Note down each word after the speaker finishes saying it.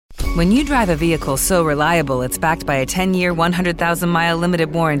When you drive a vehicle so reliable it's backed by a 10-year, 100,000-mile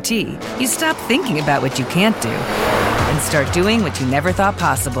limited warranty, you stop thinking about what you can't do and start doing what you never thought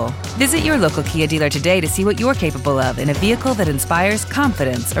possible. Visit your local Kia dealer today to see what you're capable of in a vehicle that inspires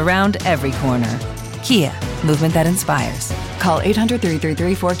confidence around every corner. Kia, movement that inspires. Call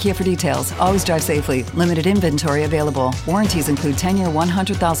 800-333-4KIA for details. Always drive safely. Limited inventory available. Warranties include 10-year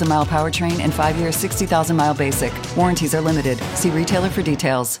 100,000-mile powertrain and 5-year 60,000-mile basic. Warranties are limited. See retailer for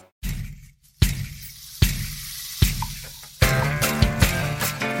details.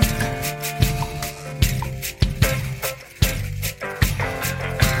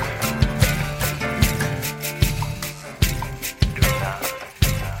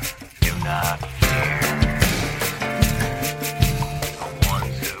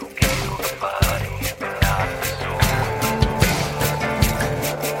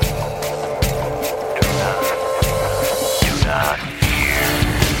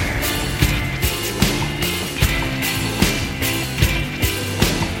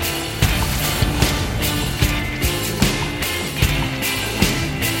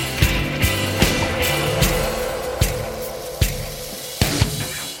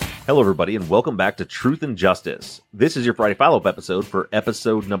 Hello, everybody, and welcome back to Truth and Justice. This is your Friday follow-up episode for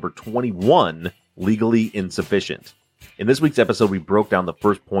episode number 21, Legally Insufficient. In this week's episode, we broke down the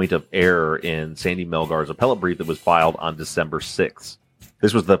first point of error in Sandy Melgar's appellate brief that was filed on December 6th.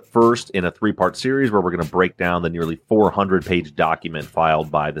 This was the first in a three-part series where we're going to break down the nearly 400-page document filed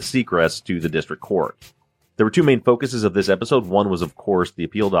by the Seacrest to the district court. There were two main focuses of this episode. One was, of course, the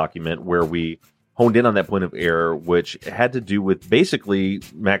appeal document, where we honed in on that point of error, which had to do with basically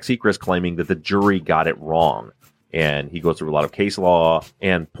Max Seacrest claiming that the jury got it wrong. And he goes through a lot of case law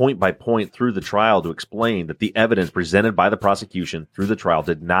and point by point through the trial to explain that the evidence presented by the prosecution through the trial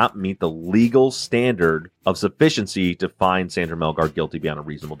did not meet the legal standard of sufficiency to find Sandra Melgar guilty beyond a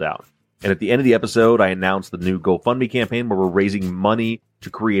reasonable doubt. And at the end of the episode, I announced the new GoFundMe campaign where we're raising money to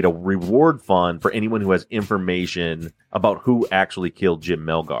create a reward fund for anyone who has information about who actually killed Jim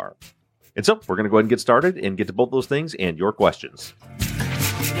Melgar. And so we're going to go ahead and get started and get to both those things and your questions.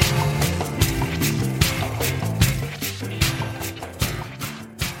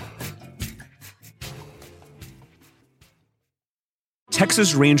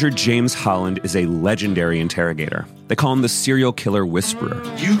 Texas Ranger James Holland is a legendary interrogator. They call him the serial killer whisperer.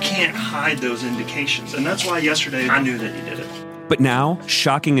 You can't hide those indications, and that's why yesterday I knew that he did it. But now,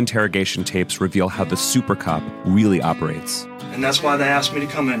 shocking interrogation tapes reveal how the super cop really operates. And that's why they asked me to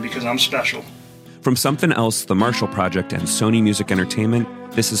come in, because I'm special. From Something Else, The Marshall Project, and Sony Music Entertainment,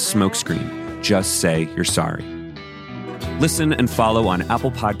 this is Smokescreen. Just say you're sorry. Listen and follow on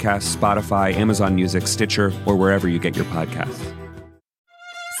Apple Podcasts, Spotify, Amazon Music, Stitcher, or wherever you get your podcasts.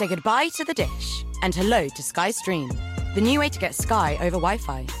 Say goodbye to the dish and hello to Sky Stream, the new way to get Sky over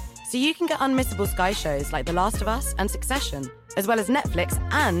Wi-Fi. So you can get unmissable Sky shows like The Last of Us and Succession, as well as Netflix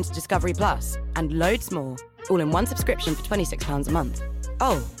and Discovery Plus, and loads more, all in one subscription for £26 a month.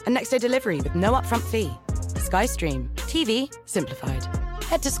 Oh, and next day delivery with no upfront fee. Sky Stream. TV simplified.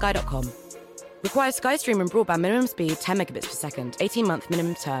 Head to sky.com. Requires Sky Stream and broadband minimum speed 10 megabits per second. 18-month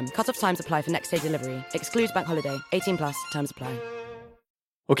minimum term. Cut-off times apply for next day delivery. Excludes bank holiday. 18 plus. Terms apply.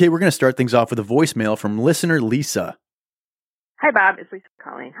 Okay, we're going to start things off with a voicemail from listener Lisa. Hi, Bob. It's Lisa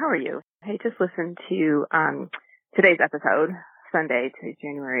calling. How are you? Hey, just listened to today's episode, Sunday, to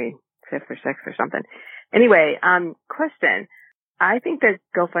January 5th or 6th or something. Anyway, question. I think the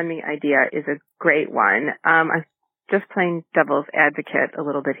GoFundMe idea is a great one. I'm just playing devil's advocate a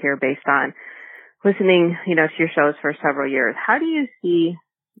little bit here based on listening, to your shows for several years. How do you see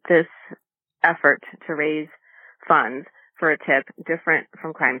this effort to raise funds for a tip different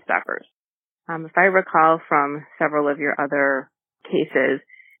from Crime Stoppers? If I recall from several of your other cases,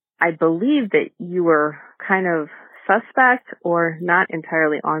 I believe that you were kind of suspect or not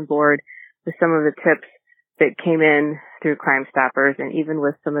entirely on board with some of the tips that came in through Crime Stoppers, and even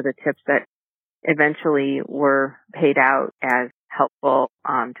with some of the tips that eventually were paid out as helpful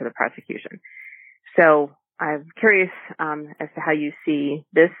to the prosecution. So I'm curious as to how you see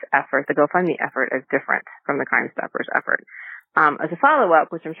this effort, the GoFundMe effort, as different from the Crime Stoppers effort. As a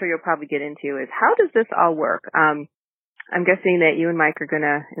follow-up, which I'm sure you'll probably get into, is how does this all work? I'm guessing that you and Mike are going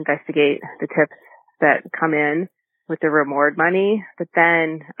to investigate the tips that come in with the reward money, but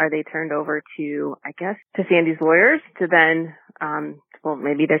then are they turned over to, I guess, to Sandy's lawyers to then,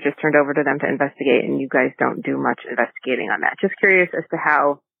 maybe they're just turned over to them to investigate and you guys don't do much investigating on that. Just curious as to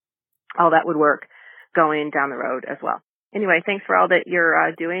how all that would work going down the road as well. Anyway, thanks for all that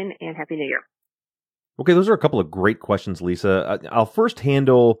you're doing, and Happy New Year. Okay, those are a couple of great questions, Lisa. I'll first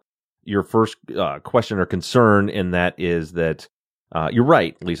handle your first question or concern, and that is that You're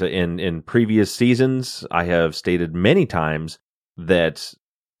right, Lisa. In previous seasons, I have stated many times that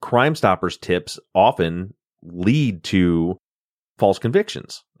Crime Stoppers tips often lead to false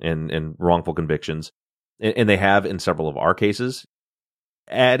convictions and wrongful convictions. And they have in several of our cases.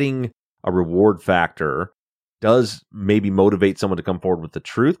 Adding a reward factor does maybe motivate someone to come forward with the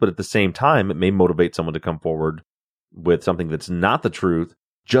truth, but at the same time, it may motivate someone to come forward with something that's not the truth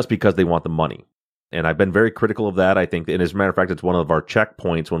just because they want the money. And I've been very critical of that. I think, and as a matter of fact, it's one of our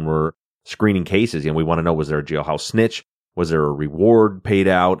checkpoints when we're screening cases. We want to know, was there a jailhouse snitch? Was there a reward paid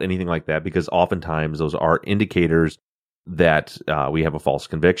out? Anything like that? Because oftentimes those are indicators that we have a false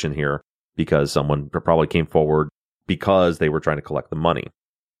conviction here because someone probably came forward because they were trying to collect the money.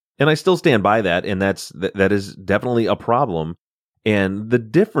 And I still stand by that, and that is definitely a problem. And the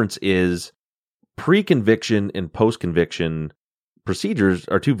difference is pre-conviction and post-conviction procedures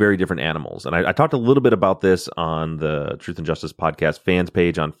are two very different animals. And I talked a little bit about this on the Truth and Justice Podcast fans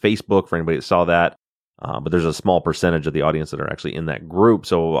page on Facebook for anybody that saw that. But there's a small percentage of the audience that are actually in that group.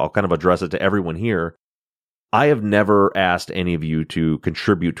 So I'll kind of address it to everyone here. I have never asked any of you to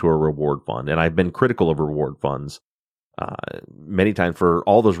contribute to a reward fund, and I've been critical of reward funds many times for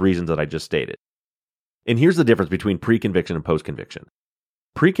all those reasons that I just stated. And here's the difference between pre-conviction and post-conviction.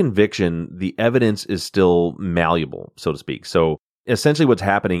 Pre-conviction, the evidence is still malleable, so to speak. So essentially what's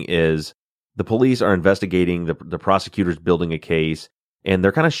happening is the police are investigating, the prosecutor's building a case, and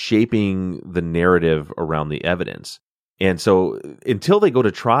they're kind of shaping the narrative around the evidence. And so until they go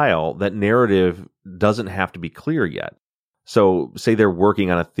to trial, that narrative doesn't have to be clear yet. So say they're working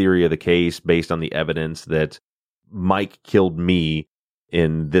on a theory of the case based on the evidence that Mike killed me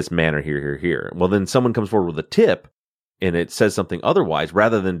in this manner here. Well, then someone comes forward with a tip and it says something otherwise,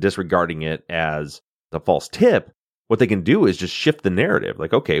 rather than disregarding it as a false tip. What they can do is just shift the narrative.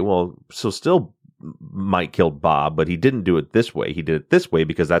 Like, okay, well, so still Mike killed Bob, but he didn't do it this way. He did it this way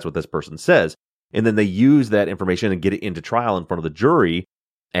because that's what this person says. And then they use that information and get it into trial in front of the jury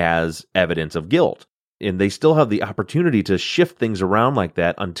as evidence of guilt. And they still have the opportunity to shift things around like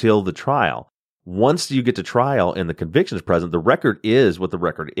that until the trial. Once you get to trial and the conviction is present, the record is what the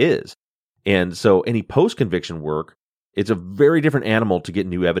record is. And so any post-conviction work, it's a very different animal to get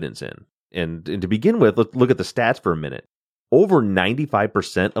new evidence in. And to begin with, let's look at the stats for a minute. Over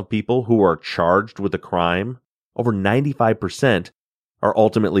 95% of people who are charged with a crime, over 95% are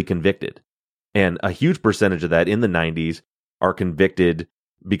ultimately convicted. And a huge percentage of that in the 90s are convicted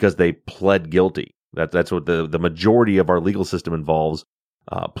because they pled guilty. That's what the majority of our legal system involves.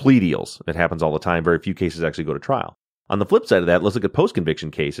 Plea deals. It happens all the time. Very few cases actually go to trial. On the flip side of that, let's look at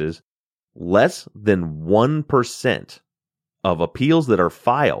post-conviction cases. Less than 1% of appeals that are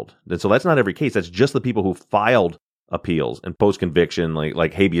filed. And so that's not every case. That's just the people who filed appeals and post-conviction,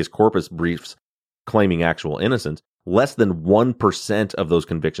 like habeas corpus briefs claiming actual innocence. Less than 1% of those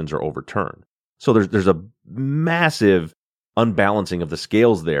convictions are overturned. So there's a massive unbalancing of the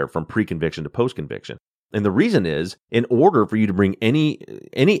scales there from pre-conviction to post-conviction. And the reason is, in order for you to bring any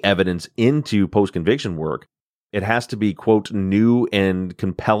evidence into post-conviction work, it has to be, quote, new and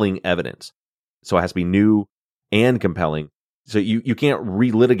compelling evidence. So it has to be new and compelling. So you can't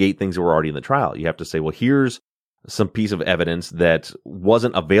relitigate things that were already in the trial. You have to say, well, here's some piece of evidence that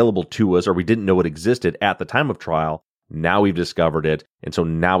wasn't available to us or we didn't know it existed at the time of trial. Now we've discovered it. And so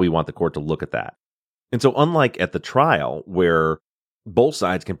now we want the court to look at that. And so unlike at the trial where both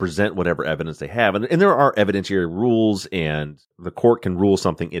sides can present whatever evidence they have, and there are evidentiary rules and the court can rule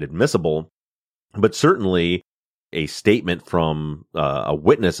something inadmissible, but certainly a statement from a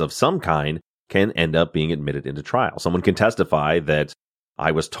witness of some kind can end up being admitted into trial. Someone can testify that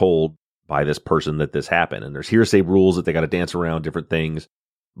I was told by this person that this happened, and there's hearsay rules that they got to dance around, different things.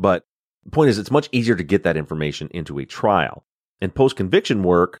 But the point is, it's much easier to get that information into a trial. In post-conviction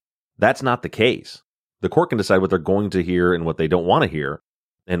work, that's not the case. The court can decide what they're going to hear and what they don't want to hear,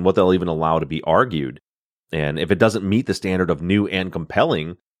 and what they'll even allow to be argued. And if it doesn't meet the standard of new and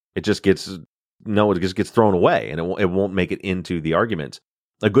compelling, it just gets thrown away, and it won't make it into the argument.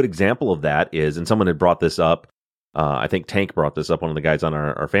 A good example of that is, and someone had brought this up, I think Tank brought this up, one of the guys on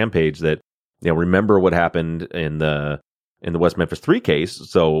our fan page, that, remember what happened in the West Memphis 3 case.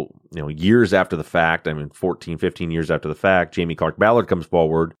 So, years after the fact, 14, 15 years after the fact, Jamie Clark Ballard comes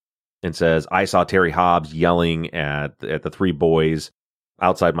forward and says, I saw Terry Hobbs yelling at the 3 boys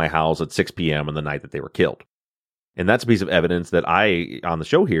outside my house at 6 p.m. on the night that they were killed. And that's a piece of evidence that I, on the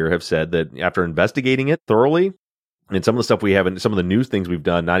show here, have said that after investigating it thoroughly, and some of the stuff we have, some of the news things we've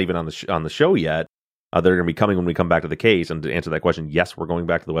done, not even on the show yet, that are going to be coming when we come back to the case. And to answer that question, yes, we're going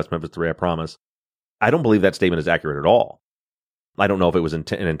back to the West Memphis 3, I promise. I don't believe that statement is accurate at all. I don't know if it was an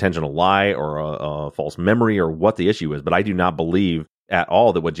intentional lie or a false memory or what the issue is, but I do not believe at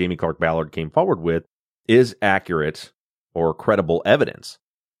all that what Jamie Clark Ballard came forward with is accurate or credible evidence.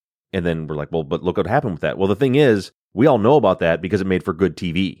 And then we're like, well, but look what happened with that. Well, the thing is, we all know about that because it made for good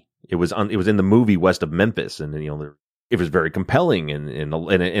TV. It was in the movie West of Memphis, and it was very compelling, and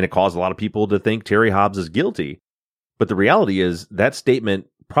it caused a lot of people to think Terry Hobbs is guilty. But the reality is that statement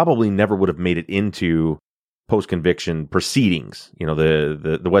probably never would have made it into post-conviction proceedings.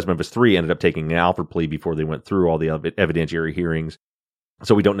 The West Memphis 3 ended up taking an Alford plea before they went through all the evidentiary hearings.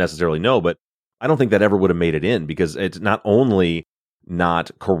 So we don't necessarily know, but I don't think that ever would have made it in because it's not only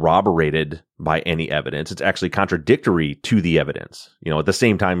not corroborated by any evidence, it's actually contradictory to the evidence. At the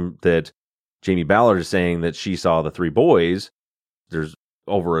same time that Jamie Ballard is saying that she saw the 3 boys, there's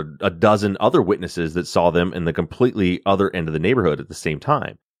over a dozen other witnesses that saw them in the completely other end of the neighborhood at the same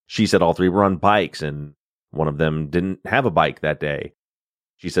time. She said all 3 were on bikes and one of them didn't have a bike that day.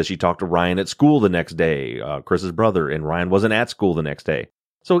 She says she talked to Ryan at school the next day, Chris's brother, and Ryan wasn't at school the next day.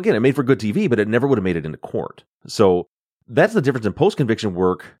 So again, it made for good TV, but it never would have made it into court. So that's the difference in post-conviction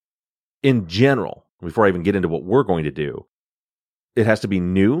work in general. Before I even get into what we're going to do, it has to be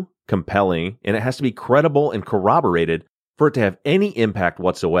new, compelling, and it has to be credible and corroborated for it to have any impact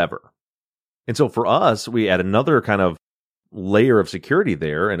whatsoever. And so for us, we add another kind of layer of security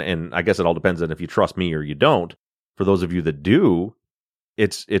there, and I guess it all depends on if you trust me or you don't. For those of you that do,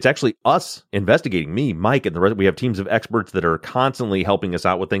 it's actually us investigating, me, Mike, and the rest. We have teams of experts that are constantly helping us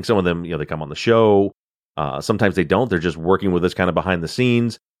out with things. Some of them, they come on the show. Sometimes they don't. They're just working with us kind of behind the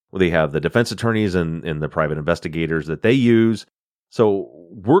scenes. They have the defense attorneys and the private investigators that they use. So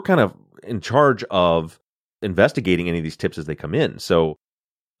we're kind of in charge of investigating any of these tips as they come in. So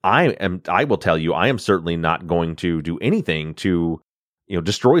I will tell you, I am certainly not going to do anything to,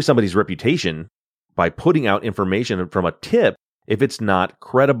 destroy somebody's reputation by putting out information from a tip if it's not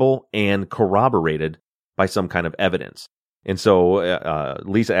credible and corroborated by some kind of evidence. And so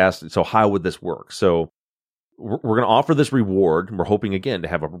Lisa asked, so how would this work? So we're going to offer this reward. We're hoping, again, to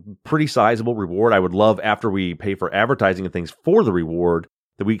have a pretty sizable reward. I would love, after we pay for advertising and things for the reward,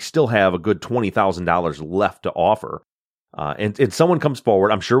 that we still have a good $20,000 left to offer. And someone comes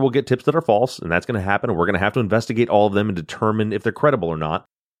forward, I'm sure we'll get tips that are false, and that's going to happen, and we're going to have to investigate all of them and determine if they're credible or not.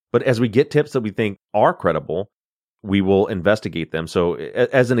 But as we get tips that we think are credible, we will investigate them. So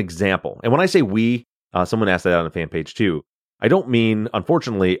as an example, and when I say we, someone asked that on the fan page too, I don't mean,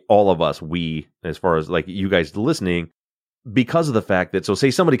 unfortunately, all of us, we, as far as like you guys listening, because of the fact that, so say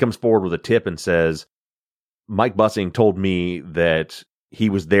somebody comes forward with a tip and says, Mike Bussing told me that he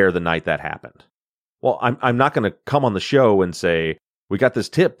was there the night that happened. Well, I'm not going to come on the show and say, we got this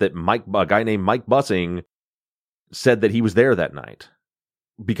tip that a guy named Mike Bussing said that he was there that night.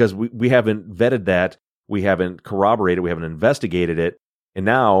 Because we haven't vetted that, we haven't corroborated, we haven't investigated it, and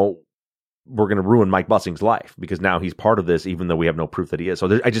now we're going to ruin Mike Bussing's life because now he's part of this, even though we have no proof that he is.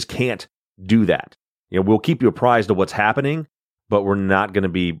 So I just can't do that. We'll keep you apprised of what's happening, but we're not going to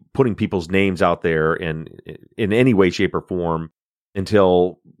be putting people's names out there in any way, shape, or form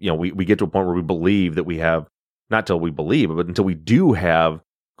until we get to a point where we believe that we have, not till we believe, but until we do have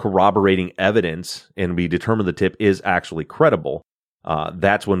corroborating evidence and we determine the tip is actually credible.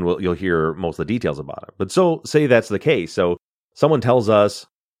 That's when you'll hear most of the details about it. But so say that's the case. So someone tells us,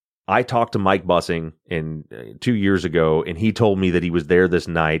 I talked to Mike Bussing 2 years ago, and he told me that he was there this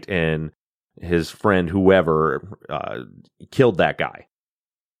night, and his friend, whoever, killed that guy.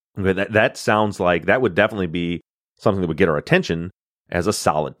 That sounds like that would definitely be something that would get our attention as a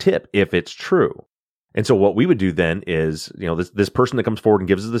solid tip if it's true. And so what we would do then is, this person that comes forward and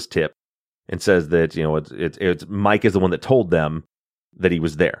gives us this tip and says that, it's Mike is the one that told them that he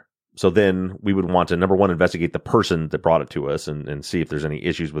was there. So then we would want to, number one, investigate the person that brought it to us and see if there's any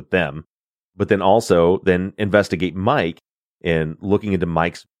issues with them. But then also then investigate Mike and looking into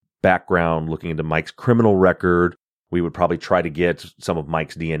Mike's background, looking into Mike's criminal record. We would probably try to get some of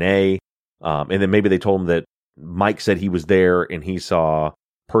Mike's DNA. And then maybe they told him that Mike said he was there and he saw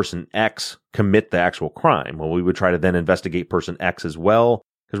person X commit the actual crime. Well, we would try to then investigate person X as well.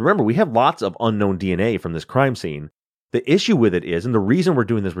 Because remember, we have lots of unknown DNA from this crime scene. The issue with it is, and the reason we're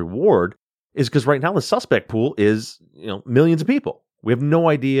doing this reward is because right now the suspect pool is, millions of people. We have no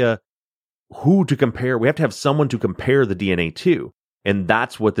idea who to compare. We have to have someone to compare the DNA to. And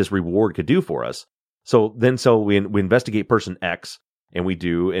that's what this reward could do for us. So we investigate person X, and we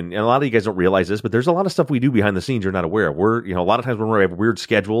do, and a lot of you guys don't realize this, but there's a lot of stuff we do behind the scenes you're not aware of. We're, a lot of times when we have weird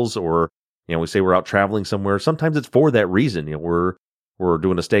schedules or, we say we're out traveling somewhere, sometimes it's for that reason. We're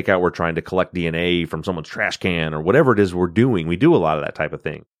doing a stakeout, we're trying to collect DNA from someone's trash can or whatever it is we're doing. We do a lot of that type of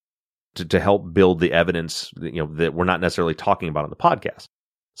thing. to help build the evidence, that we're not necessarily talking about on the podcast.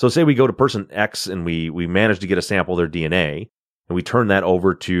 So say we go to person X and we manage to get a sample of their DNA, and we turn that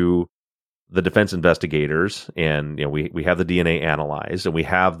over to the defense investigators, and we have the DNA analyzed, and we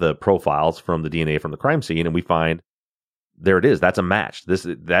have the profiles from the DNA from the crime scene, and we find there it is. That's a match.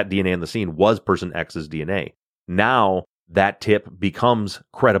 That DNA in the scene was person X's DNA. Now that tip becomes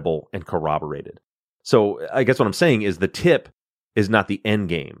credible and corroborated. So I guess what I'm saying is the tip is not the end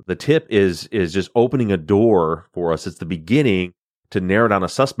game. The tip is just opening a door for us. It's the beginning to narrow down a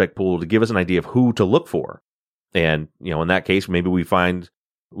suspect pool to give us an idea of who to look for. And, in that case, maybe we find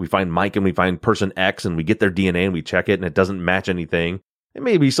Mike and we find person X and we get their DNA and we check it and it doesn't match anything. It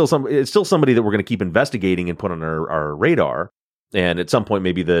may be it's still somebody that we're going to keep investigating and put on our radar. And at some point,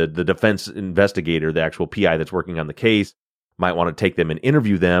 maybe the defense investigator, the actual PI that's working on the case, might want to take them and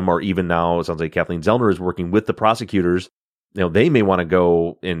interview them. Or even now, it sounds like Kathleen Zellner is working with the prosecutors. They may want to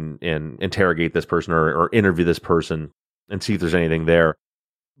go and interrogate this person or interview this person and see if there's anything there.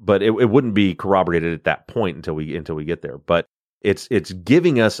 But it wouldn't be corroborated at that point until we get there. But it's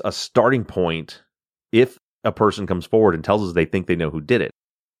giving us a starting point if a person comes forward and tells us they think they know who did it.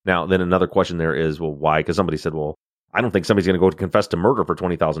 Now, then another question there is, well, why? Because somebody said, well, I don't think somebody's going to go to confess to murder for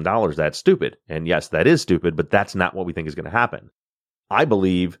 $20,000. That's stupid. And yes, that is stupid, but that's not what we think is going to happen. I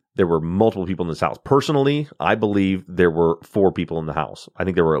believe there were multiple people in this house. Personally, I believe there were 4 people in the house. I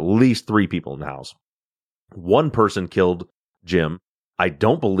think there were at least 3 people in the house. One person killed Jim. I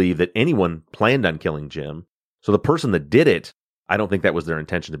don't believe that anyone planned on killing Jim. So the person that did it, I don't think that was their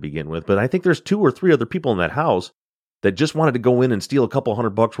intention to begin with. But I think there's 2 or 3 other people in that house that just wanted to go in and steal a couple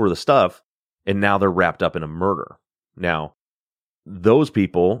 $100 worth of stuff, and now they're wrapped up in a murder. Now, those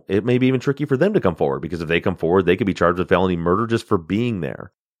people, it may be even tricky for them to come forward, because if they come forward, they could be charged with felony murder just for being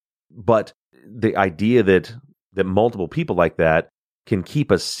there. But the idea that multiple people like that can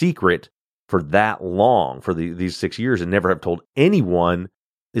keep a secret for that long, for these 6 years, and never have told anyone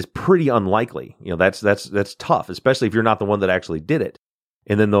is pretty unlikely. That's tough, especially if you're not the one that actually did it.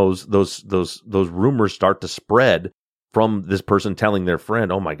 And then those rumors start to spread from this person telling their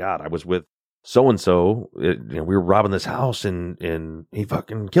friend, "Oh my God, I was with so-and-so, we were robbing this house and he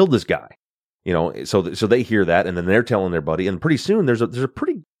fucking killed this guy." So they hear that, and then they're telling their buddy, and pretty soon there's a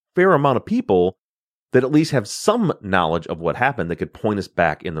pretty fair amount of people that at least have some knowledge of what happened that could point us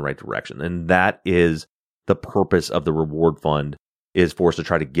back in the right direction. And that is the purpose of the reward fund, is for us to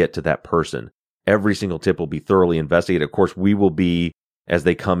try to get to that person. Every single tip will be thoroughly investigated. Of course, we will be, as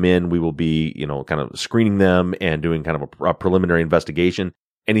they come in, we will be, kind of screening them and doing kind of a preliminary investigation.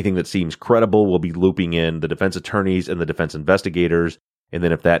 Anything that seems credible, we'll be looping in the defense attorneys and the defense investigators. And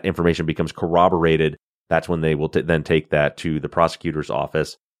then if that information becomes corroborated, that's when they will then take that to the prosecutor's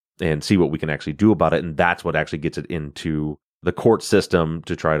office and see what we can actually do about it. And that's what actually gets it into the court system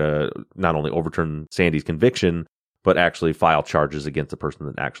to try to not only overturn Sandy's conviction, but actually file charges against the person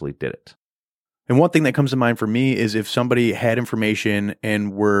that actually did it. And one thing that comes to mind for me is if somebody had information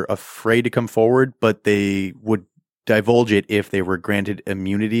and were afraid to come forward, but they would divulge it if they were granted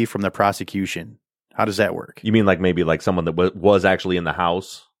immunity from the prosecution. How does that work? You mean maybe someone that was actually in the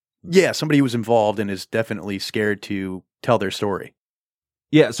house? Yeah, somebody who was involved and is definitely scared to tell their story.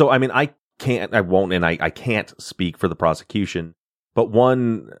 Yeah, so I mean, I can't speak for the prosecution, but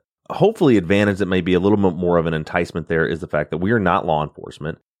one hopefully advantage that may be a little bit more of an enticement there is the fact that we are not law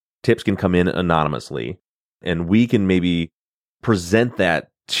enforcement. Tips can come in anonymously, and we can maybe present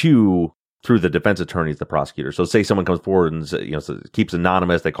that through the defense attorneys, the prosecutor. So say someone comes forward and keeps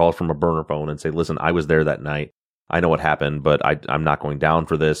anonymous, they call us from a burner phone and say, "Listen, I was there that night. I know what happened, but I'm not going down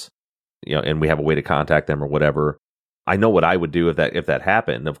for this." And we have a way to contact them or whatever. I know what I would do if that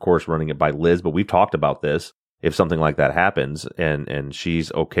happened. Of course, running it by Liz, but we've talked about this. If something like that happens and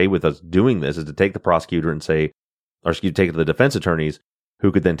she's okay with us doing this, is to take the prosecutor and take it to the defense attorneys,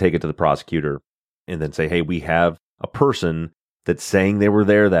 who could then take it to the prosecutor and then say, "Hey, we have a person that's saying they were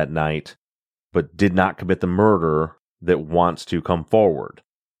there that night, but did not commit the murder, that wants to come forward.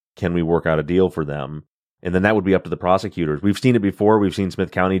 Can we work out a deal for them?" And then that would be up to the prosecutors. We've seen it before. We've seen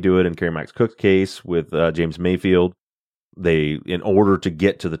Smith County do it in Carrie Max Cook's case with James Mayfield. In order to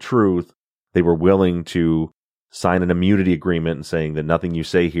get to the truth, they were willing to sign an immunity agreement and saying that nothing you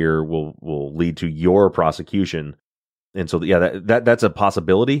say here will lead to your prosecution. And so, yeah, that's a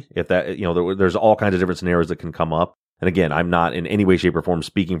possibility. If that, there's all kinds of different scenarios that can come up. And again, I'm not in any way, shape, or form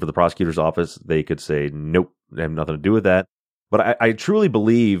speaking for the prosecutor's office. They could say, "Nope, I have nothing to do with that." But I truly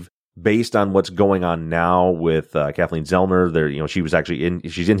believe, based on what's going on now with Kathleen Zellner, she was actually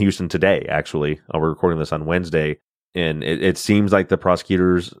she's in Houston today, actually. We're recording this on Wednesday. And it seems like the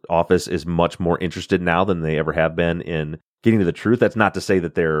prosecutor's office is much more interested now than they ever have been in getting to the truth. That's not to say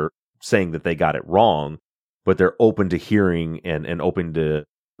that they're saying that they got it wrong, but they're open to hearing and open to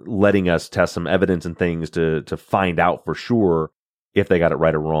letting us test some evidence and things to find out for sure if they got it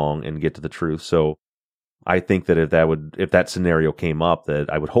right or wrong and get to the truth. So I think that if that scenario came up,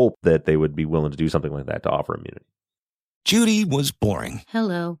 that I would hope that they would be willing to do something like that to offer immunity. Judy was boring.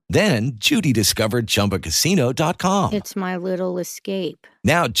 Hello. Then Judy discovered ChumbaCasino.com. It's my little escape.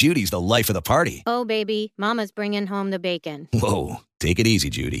 Now Judy's the life of the party. Oh, baby, mama's bringing home the bacon. Whoa, take it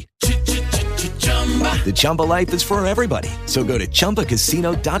easy, Judy. The Chumba life is for everybody. So go to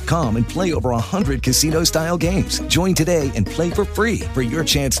ChumbaCasino.com and play over 100 casino-style games. Join today and play for free for your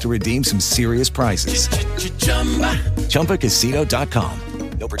chance to redeem some serious prizes. ChumbaCasino.com.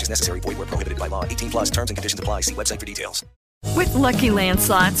 No purchase necessary. Void where prohibited by law. 18 plus terms and conditions apply. See website for details. With Lucky Land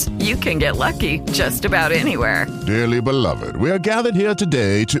Slots, you can get lucky just about anywhere. Dearly beloved, we are gathered here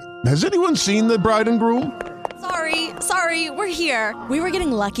today to... Has anyone seen the bride and groom? Sorry, we're here. We were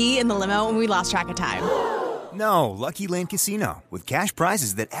getting lucky in the limo and we lost track of time. No, Lucky Land Casino, with cash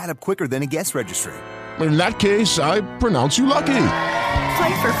prizes that add up quicker than a guest registry. In that case, I pronounce you lucky.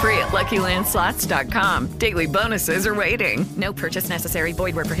 Play for free at LuckyLandSlots.com. Daily bonuses are waiting. No purchase necessary.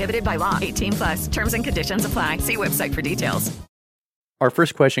 Void where prohibited by law. 18 plus. Terms and conditions apply. See website for details. Our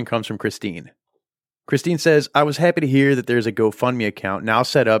first question comes from Christine. Christine says, I was happy to hear that there's a GoFundMe account now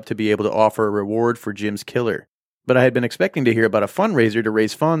set up to be able to offer a reward for Jim's killer. But I had been expecting to hear about a fundraiser to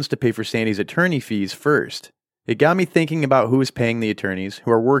raise funds to pay for Sandy's attorney fees first. It got me thinking about who is paying the attorneys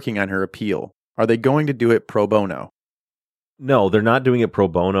who are working on her appeal. Are they going to do it pro bono? No, they're not doing it pro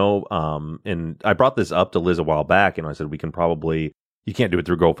bono. And I brought this up to Liz a while back, and I said you can't do it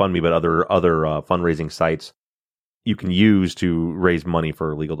through GoFundMe, but other fundraising sites you can use to raise money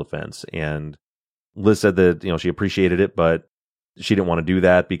for legal defense. And Liz said that she appreciated it, but she didn't want to do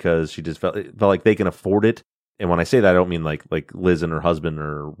that because she just felt like they can afford it. And when I say that, I don't mean like Liz and her husband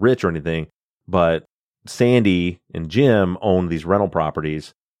are rich or anything, but Sandy and Jim own these rental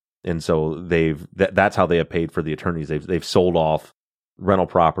properties. And so that's how they have paid for the attorneys. They've sold off rental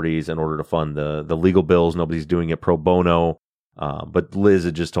properties in order to fund the legal bills. Nobody's doing it pro bono. But Liz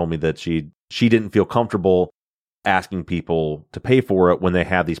had just told me that she didn't feel comfortable asking people to pay for it when they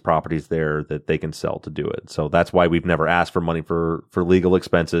have these properties there that they can sell to do it. So that's why we've never asked for money for legal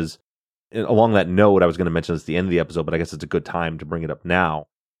expenses. And along that note, I was going to mention this at the end of the episode, but I guess it's a good time to bring it up now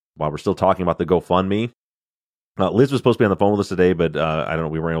while we're still talking about the GoFundMe. Liz was supposed to be on the phone with us today, but I don't know,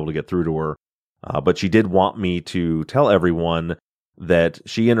 we weren't able to get through to her. But she did want me to tell everyone that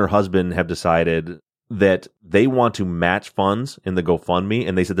she and her husband have decided that they want to match funds in the GoFundMe,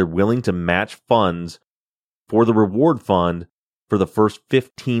 and they said they're willing to match funds for the reward fund for the first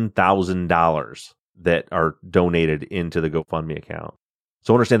 $15,000 that are donated into the GoFundMe account.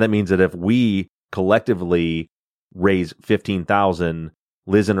 So understand that means that if we collectively raise $15,000,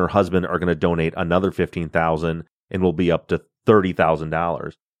 Liz and her husband are going to donate another $15,000 and we'll be up to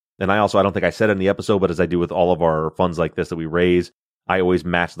 $30,000. And I don't think I said it in the episode, but as I do with all of our funds like this that we raise, I always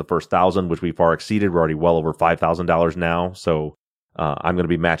match the first 1,000, which we far exceeded. We're already well over $5,000 now. So I'm going to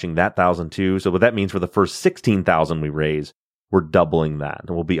be matching that 1,000 too. So what that means for the first 16,000 we raise, we're doubling that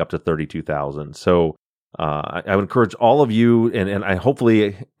and we'll be up to 32,000. So I would encourage all of you, and I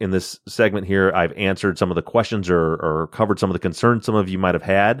hopefully in this segment here, I've answered some of the questions or covered some of the concerns some of you might have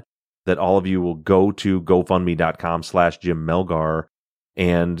had, that all of you will go to GoFundMe.com/Jim Melgar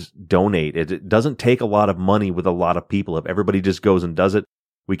and donate. It doesn't take a lot of money with a lot of people. If everybody just goes and does it,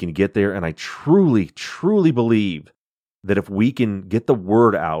 we can get there. And I truly, truly believe that if we can get the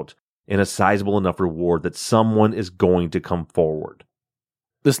word out in a sizable enough reward, that someone is going to come forward.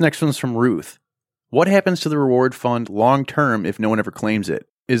 This next one's from Ruth. What happens to the reward fund long term if no one ever claims it?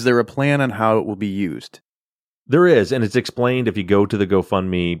 Is there a plan on how it will be used? There is, and it's explained if you go to the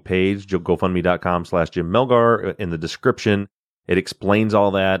GoFundMe page, GoFundMe.com/Jim Melgar. In the description, it explains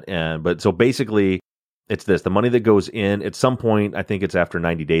all that. But so basically, it's this: the money that goes in at some point, I think it's after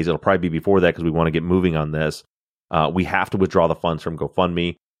 90 days. It'll probably be before that because we want to get moving on this. We have to withdraw the funds from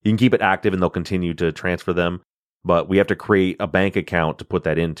GoFundMe. You can keep it active, and they'll continue to transfer them, but we have to create a bank account to put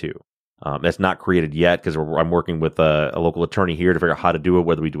that into. That's not created yet because I'm working with a local attorney here to figure out how to do it,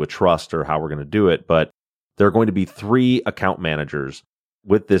 whether we do a trust or how we're going to do it. But there are going to be 3 account managers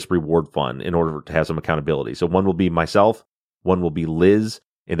with this reward fund in order to have some accountability. So one will be myself, one will be Liz,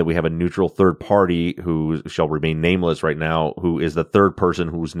 and then we have a neutral third party who shall remain nameless right now, who is the third person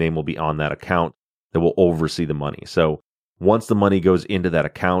whose name will be on that account that will oversee the money. So once the money goes into that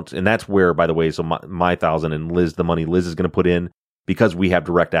account, and that's where, by the way, so my 1,000 and Liz, the money Liz is going to put in, because we have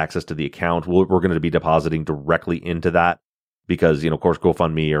direct access to the account, we're going to be depositing directly into that because, of course,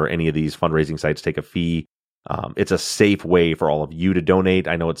 GoFundMe or any of these fundraising sites take a fee It's a safe way for all of you to donate.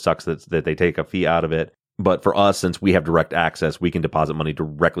 I know it sucks that they take a fee out of it, but for us, since we have direct access, we can deposit money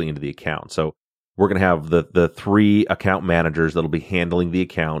directly into the account. So we're going to have the 3 account managers that'll be handling the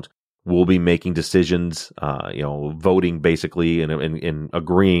account. We'll be making decisions, voting basically and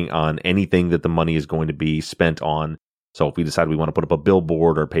agreeing on anything that the money is going to be spent on. So if we decide we want to put up a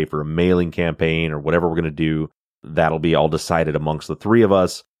billboard or pay for a mailing campaign or whatever we're going to do, that'll be all decided amongst the 3 of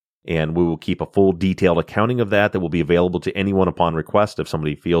us. And we will keep a full detailed accounting of that will be available to anyone upon request. If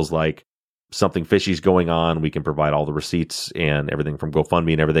somebody feels like something fishy is going on, we can provide all the receipts and everything from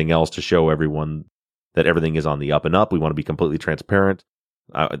GoFundMe and everything else to show everyone that everything is on the up and up. We want to be completely transparent.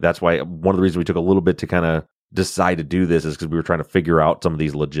 That's why one of the reasons we took a little bit to kind of decide to do this is because we were trying to figure out some of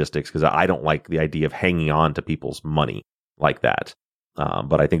these logistics, because I don't like the idea of hanging on to people's money like that.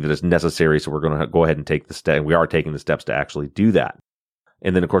 But I think that it's necessary, so we're going to go ahead and take the step. And we are taking the steps to actually do that.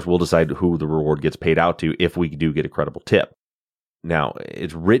 And then, of course, we'll decide who the reward gets paid out to if we do get a credible tip. Now,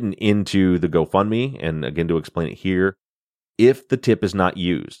 it's written into the GoFundMe, and again, to explain it here, if the tip is not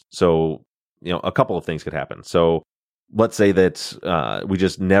used. So, a couple of things could happen. So let's say that we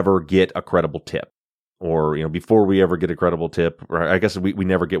just never get a credible tip, or, before we ever get a credible tip, or I guess we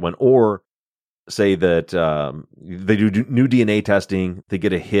never get one, or say that they do new DNA testing, they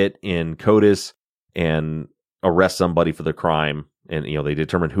get a hit in CODIS and arrest somebody for the crime, and they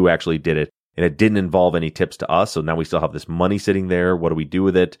determine who actually did it, and it didn't involve any tips to us, so now we still have this money sitting there. What do we do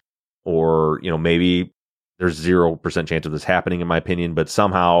with it? Or maybe there's 0% chance of this happening, in my opinion, but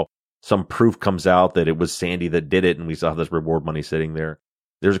somehow some proof comes out that it was Sandy that did it, and we still have this reward money sitting there.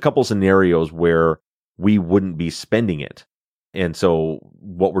 There's a couple scenarios where we wouldn't be spending it. And so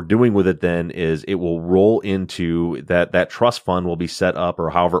what we're doing with it then is it will roll into that trust fund will be set up, or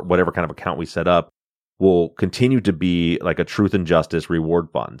whatever kind of account we set up will continue to be like a truth and justice reward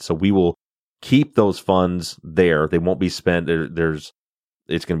fund. So we will keep those funds there. They won't be spent. It's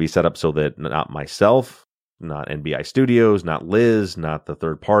going to be set up so that not myself, not NBI Studios, not Liz, not the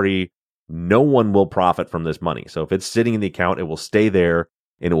third party, no one will profit from this money. So if it's sitting in the account, it will stay there,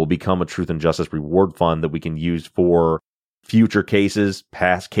 and it will become a truth and justice reward fund that we can use for future cases,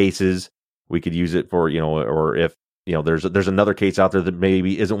 past cases. We could use it for, or if, there's another case out there that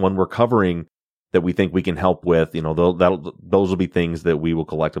maybe isn't one we're covering that we think we can help with, those will be things that we will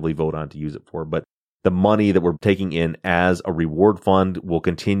collectively vote on to use it for. But the money that we're taking in as a reward fund will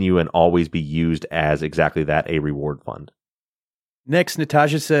continue and always be used as exactly that, a reward fund. Next,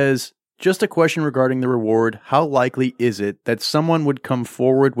 Natasha says, just a question regarding the reward. How likely is it that someone would come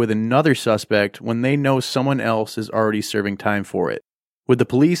forward with another suspect when they know someone else is already serving time for it? Would the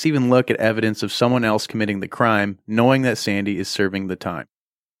police even look at evidence of someone else committing the crime, knowing that Sandy is serving the time?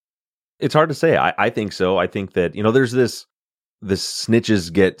 It's hard to say. I think so. I think that, there's this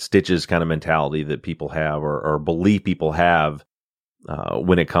snitches get stitches kind of mentality that people have, or belief people have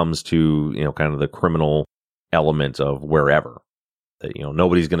when it comes to, kind of the criminal element of wherever.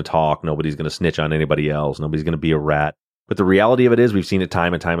 Nobody's going to talk. Nobody's going to snitch on anybody else. Nobody's going to be a rat. But the reality of it is we've seen it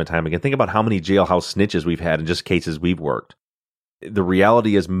time and time and time again. Think about how many jailhouse snitches we've had in just cases we've worked. The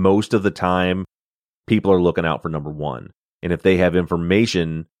reality is most of the time people are looking out for number one. And if they have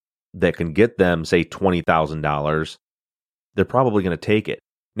information that can get them, say, $20,000, they're probably going to take it.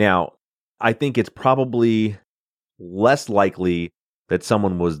 Now, I think it's probably less likely that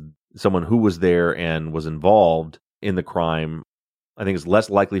someone who was there and was involved in the crime. I think it's less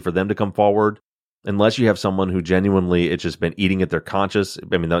likely for them to come forward unless you have someone who genuinely, it's just been eating at their conscience.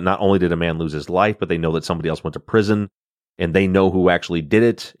 I mean, not only did a man lose his life, but they know that somebody else went to prison, and they know who actually did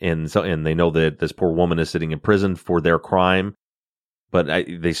it, and they know that this poor woman is sitting in prison for their crime. But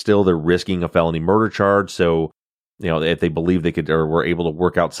they're risking a felony murder charge. So, if they believe they could, or were able to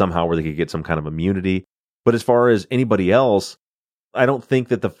work out somehow where they could get some kind of immunity. But as far as anybody else, I don't think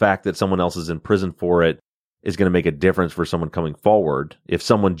that the fact that someone else is in prison for it is going to make a difference for someone coming forward. If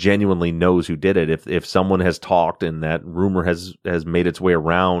someone genuinely knows who did it, if someone has talked and that rumor has made its way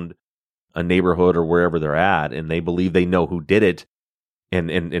around a neighborhood or wherever they're at, and they believe they know who did it,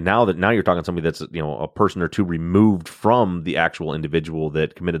 and now you're talking somebody that's a person or two removed from the actual individual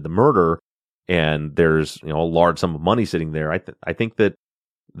that committed the murder, and there's a large sum of money sitting there. I think that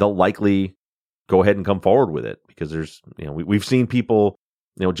they'll likely go ahead and come forward with it, because there's we've seen people,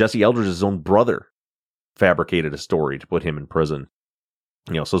 Jesse Eldridge's own brother fabricated a story to put him in prison.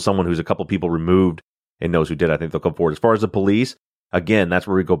 So someone who's a couple people removed and knows who did, I think they'll come forward. As far as the police, again, that's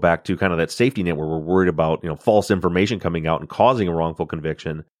where we go back to kind of that safety net where we're worried about, false information coming out and causing a wrongful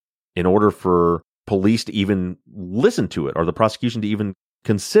conviction. In order for police to even listen to it, or the prosecution to even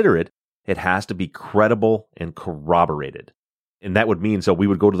consider it, it has to be credible and corroborated. And that would mean, so we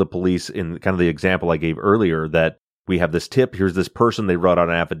would go to the police in kind of the example I gave earlier, that we have this tip, here's this person, they wrote out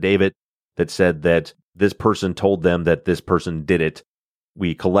an affidavit that said that this person told them that this person did it.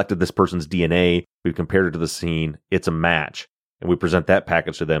 We collected this person's DNA, we compared it to the scene, it's a match. And we present that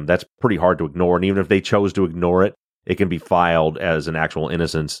package to them. That's pretty hard to ignore. And even if they chose to ignore it, it can be filed as an actual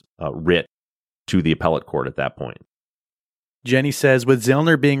innocence writ to the appellate court at that point. Jenny says, with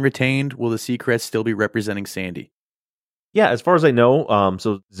Zellner being retained, will the Seacrest still be representing Sandy? Yeah, as far as I know,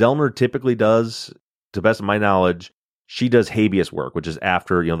 so Zellner typically does, to the best of my knowledge, she does habeas work, which is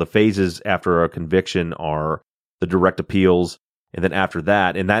after, the phases after a conviction are the direct appeals, and then after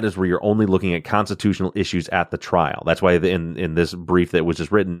that, and that is where you're only looking at constitutional issues at the trial. That's why in this brief that was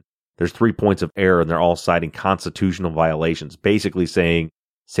just written, there's 3 points of error, and they're all citing constitutional violations, basically saying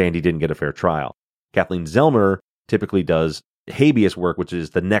Sandy didn't get a fair trial. Kathleen Zellner typically does habeas work, which is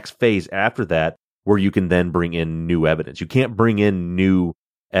the next phase after that, where you can then bring in new evidence. You can't bring in new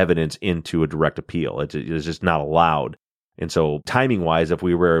evidence into a direct appeal. It's just not allowed. And so timing-wise, if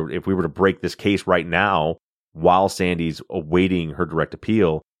we were to break this case right now, while Sandy's awaiting her direct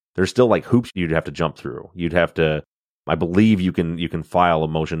appeal, there's still like hoops you'd have to jump through. You'd have to, I believe you can file a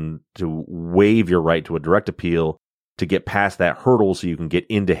motion to waive your right to a direct appeal to get past that hurdle so you can get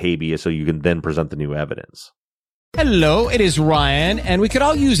into habeas so you can then present the new evidence. Hello, it is Ryan, and we could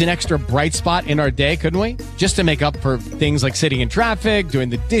all use an extra bright spot in our day, couldn't we? Just to make up for things like sitting in traffic, doing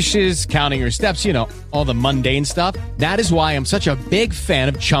the dishes, counting your steps, all the mundane stuff. That is why I'm such a big fan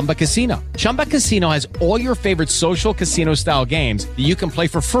of Chumba Casino. Chumba Casino has all your favorite social casino-style games that you can play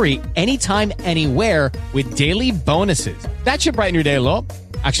for free anytime, anywhere with daily bonuses. That should brighten your day a little.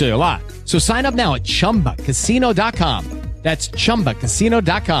 Actually, a lot. So sign up now at ChumbaCasino.com. That's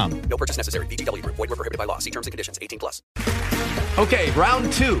ChumbaCasino.com. No purchase necessary. VGW Group. Void where prohibited by law. See terms and conditions. 18+. Okay,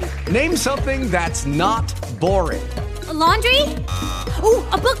 round two. Name something that's not boring. A laundry? Ooh,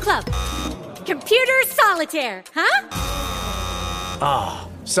 a book club. Computer solitaire, huh? Ah,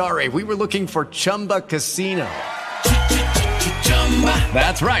 oh, sorry. We were looking for Chumba Casino.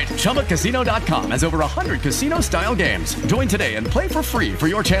 That's right. ChumbaCasino.com has over 100 casino-style games. Join today and play for free for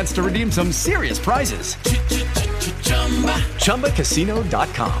your chance to redeem some serious prizes.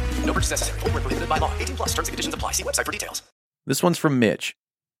 ChumbaCasino.com. No purchase necessary. Void where prohibited by law. 18+. Terms and conditions apply. See website for details. This one's from Mitch.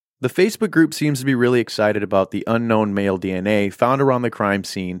 The Facebook group seems to be really excited about the unknown male DNA found around the crime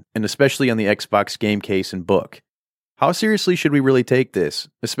scene, and especially on the Xbox game case and book. How seriously should we really take this,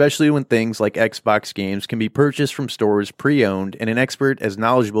 especially when things like Xbox games can be purchased from stores pre-owned and an expert as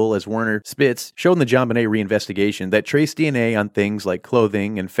knowledgeable as Werner Spitz showed in the JonBenet reinvestigation that trace DNA on things like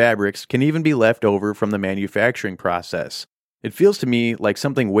clothing and fabrics can even be left over from the manufacturing process? It feels to me like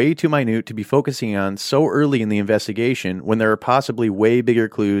something way too minute to be focusing on so early in the investigation when there are possibly way bigger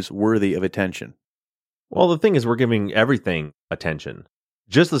clues worthy of attention. Well, the thing is, we're giving everything attention.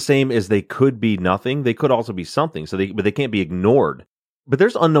 Just the same as they could be nothing, they could also be something. But they can't be ignored. But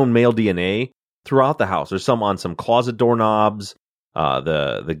there's unknown male DNA throughout the house. There's some on some closet doorknobs,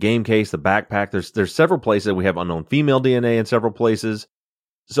 the game case, the backpack. There's several places that we have unknown female DNA in several places.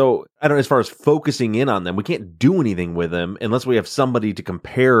 So I don't know, as far as focusing in on them, we can't do anything with them unless we have somebody to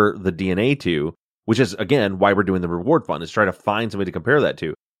compare the DNA to, which is, again, why we're doing the reward fund, is try to find somebody to compare that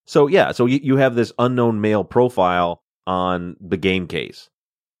to. So yeah, so you have this unknown male profile on the game case.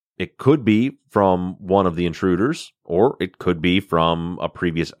 It could be from one of the intruders, or it could be from a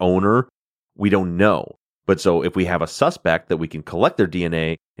previous owner. We don't know. But so if we have a suspect that we can collect their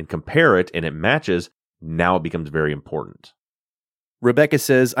DNA and compare it and it matches, now it becomes very important. Rebecca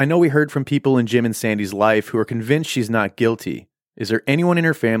says, I know we heard from people in Jim and Sandy's life who are convinced she's not guilty. Is there anyone in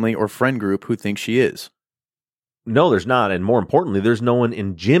her family or friend group who thinks she is? No, there's not. And more importantly, there's no one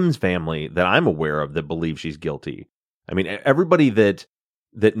in Jim's family that I'm aware of that believes she's guilty. I mean, everybody that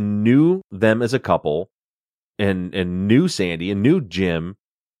knew them as a couple and knew Sandy and knew Jim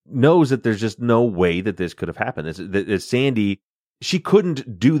knows that there's just no way that this could have happened. That Sandy, she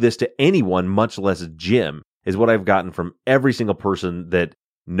couldn't do this to anyone, much less Jim, is what I've gotten from every single person that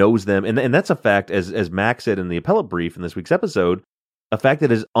knows them. And that's a fact, as Max said in the appellate brief in this week's episode, a fact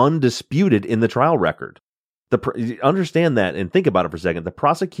that is undisputed in the trial record. Understand that and think about it for a second. The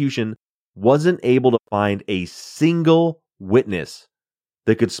prosecution wasn't able to find a single witness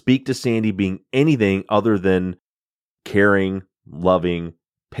that could speak to Sandy being anything other than caring, loving,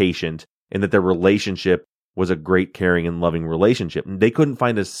 patient, and that their relationship was a great, caring, and loving relationship. And they couldn't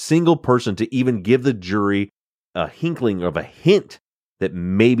find a single person to even give the jury a hinkling of a hint that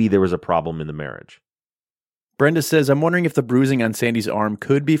maybe there was a problem in the marriage. Brenda says, I'm wondering if the bruising on Sandy's arm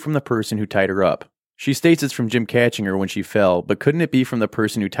could be from the person who tied her up. She states it's from Jim catching her when she fell, but couldn't it be from the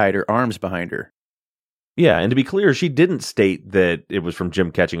person who tied her arms behind her? Yeah, and to be clear, she didn't state that it was from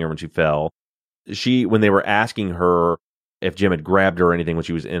Jim catching her when she fell. When they were asking her if Jim had grabbed her or anything when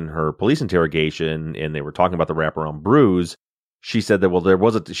she was in her police interrogation, and they were talking about the wraparound bruise, she said that,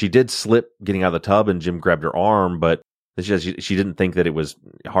 well, she did slip getting out of the tub and Jim grabbed her arm, but she didn't think that it was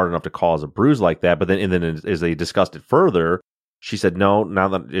hard enough to cause a bruise like that. But then as they discussed it further, she said no. Now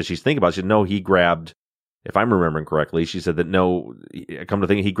that as she's thinking about it, she said no, he grabbed, if I'm remembering correctly, she said that no, come to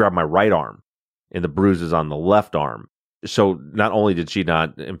think, he grabbed my right arm and the bruise is on the left arm. So not only did she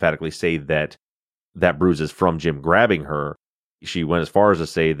not emphatically say that bruise is from Jim grabbing her, she went as far as to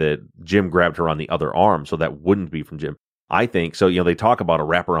say that Jim grabbed her on the other arm, so that wouldn't be from Jim. I think so. They talk about a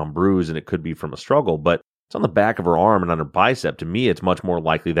wraparound bruise and it could be from a struggle, but it's on the back of her arm and on her bicep. To me, it's much more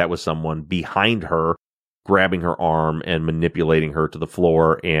likely that was someone behind her grabbing her arm and manipulating her to the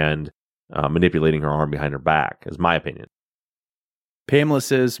floor and manipulating her arm behind her back, is my opinion. Pamela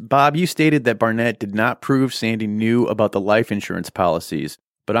says, Bob, you stated that Barnett did not prove Sandy knew about the life insurance policies,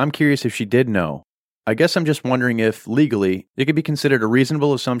 but I'm curious if she did know. I guess I'm just wondering if, legally, it could be considered a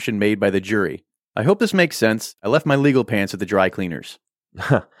reasonable assumption made by the jury. I hope this makes sense. I left my legal pants at the dry cleaners.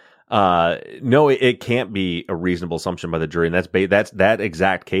 No, it can't be a reasonable assumption by the jury, and that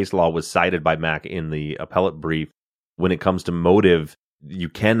exact case law was cited by Mac in the appellate brief. When it comes to motive, you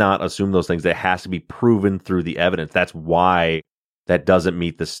cannot assume those things. That has to be proven through the evidence. That's why that doesn't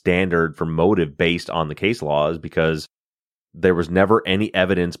meet the standard for motive based on the case laws, because there was never any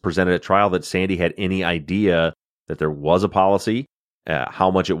evidence presented at trial that Sandy had any idea that there was a policy,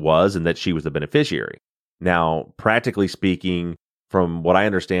 how much it was, and that she was the beneficiary. Now, practically speaking, from what I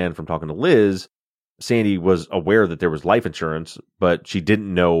understand from talking to Liz, Sandy was aware that there was life insurance, but she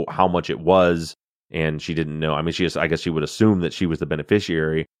didn't know how much it was, and she didn't know. I mean, I guess she would assume that she was the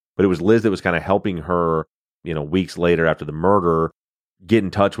beneficiary, but it was Liz that was kind of helping her, weeks later after the murder, get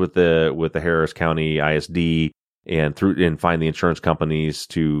in touch with the Harris County ISD and find the insurance companies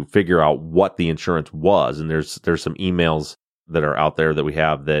to figure out what the insurance was. And there's some emails that are out there that we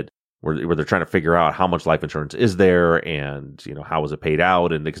have that where they're trying to figure out how much life insurance is there and, how was it paid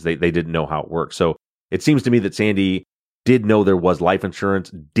out, and because they didn't know how it worked. So it seems to me that Sandy did know there was life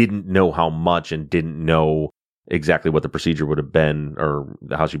insurance, didn't know how much, and didn't know exactly what the procedure would have been or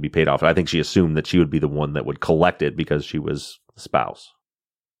how she'd be paid off. I think she assumed that she would be the one that would collect it because she was the spouse.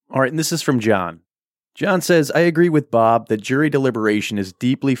 All right, and this is from John. John says, I agree with Bob that jury deliberation is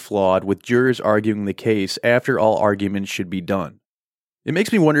deeply flawed, with jurors arguing the case after all arguments should be done. It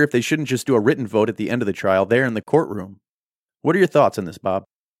makes me wonder if they shouldn't just do a written vote at the end of the trial there in the courtroom. What are your thoughts on this, Bob?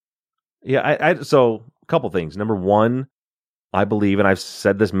 Yeah, so a couple things. Number one, I believe, and I've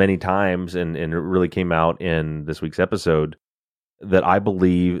said this many times, and it really came out in this week's episode, that I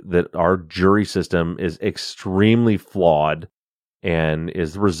believe that our jury system is extremely flawed and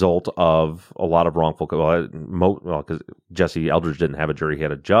is the result of a lot of wrongful, because Jesse Eldridge didn't have a jury, he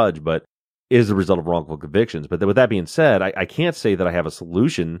had a judge, but is the result of wrongful convictions. But with that being said, I can't say that I have a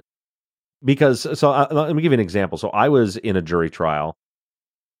solution, because, let me give you an example. So I was in a jury trial.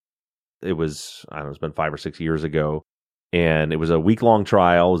 It was, I don't know, it's been 5 or 6 years ago, and it was a week-long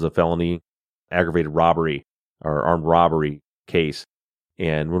trial. It was a felony aggravated robbery or armed robbery case.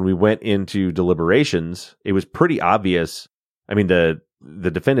 And when we went into deliberations, it was pretty obvious. I mean, the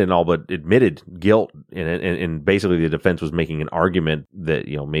defendant all but admitted guilt, and basically the defense was making an argument that,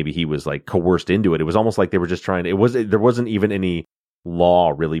 maybe he was like coerced into it. It was almost like they were just trying to, there wasn't even any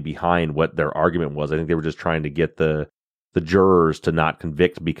law really behind what their argument was. I think they were just trying to get the jurors to not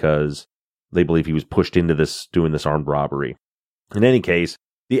convict because they believe he was pushed into doing this armed robbery. In any case,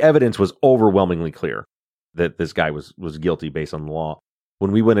 the evidence was overwhelmingly clear that this guy was guilty based on the law.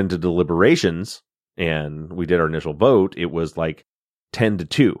 When we went into deliberations and we did our initial vote, it was like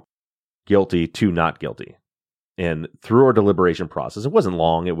 10-2, guilty, 2 not guilty. And through our deliberation process, it wasn't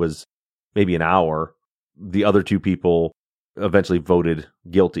long, it was maybe an hour, the other 2 people eventually voted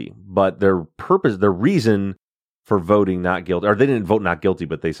guilty. But their reason for voting not guilty, or they didn't vote not guilty,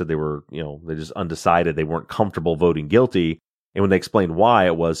 but they said they were, they're just undecided, they weren't comfortable voting guilty. And when they explained why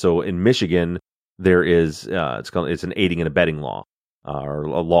it was, so in Michigan, there is, it's an aiding and abetting law, or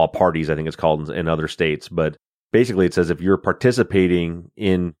a law of parties, I think it's called in other states. But basically it says if you're participating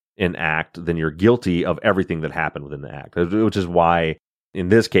in an act, then you're guilty of everything that happened within the act, which is why in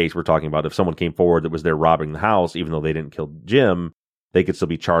this case we're talking about if someone came forward that was there robbing the house, even though they didn't kill Jim, they could still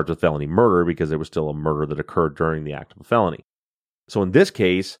be charged with felony murder because there was still a murder that occurred during the act of a felony. So in this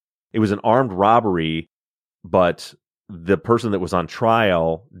case, it was an armed robbery, but the person that was on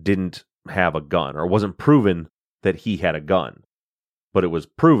trial didn't have a gun, or wasn't proven that he had a gun, but it was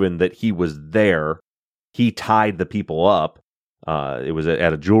proven that he was there. He tied the people up. It was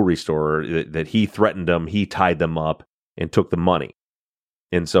at a jewelry store that he threatened them, he tied them up, and took the money.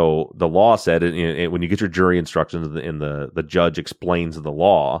 And so the law said, when you get your jury instructions and the judge explains the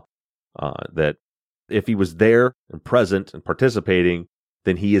law, that if he was there and present and participating,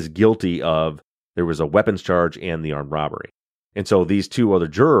 then he is guilty of, there was a weapons charge and the armed robbery. And so these two other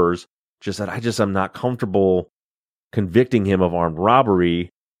jurors just said, I'm not comfortable convicting him of armed robbery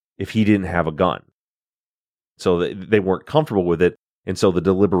if he didn't have a gun. So they weren't comfortable with it. And so the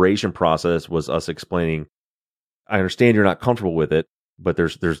deliberation process was us explaining, I understand you're not comfortable with it, but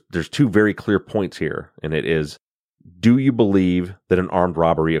there's two very clear points here. And it is, do you believe that an armed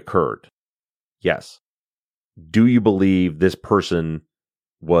robbery occurred? Yes. Do you believe this person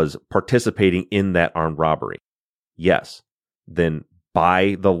was participating in that armed robbery? Yes. Then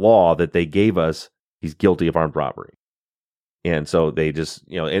by the law that they gave us, he's guilty of armed robbery. And so they just,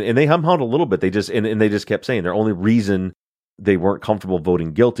 and they hummed a little bit. They just kept saying their only reason they weren't comfortable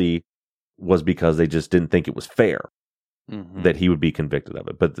voting guilty was because they just didn't think it was fair that he would be convicted of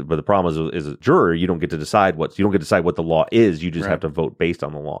it. But the problem is as a juror, you don't get to decide what the law is. You just have to vote based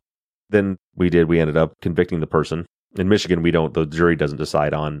on the law. Then we ended up convicting the person. In Michigan, the jury doesn't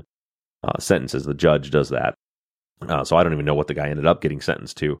decide on sentences. The judge does that. So I don't even know what the guy ended up getting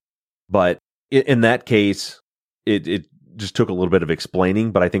sentenced to. But in that case, it just took a little bit of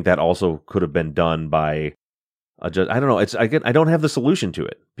explaining, but I think that also could have been done by a judge. I don't know. I don't have the solution to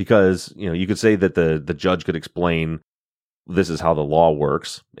it, because you could say that the judge could explain this is how the law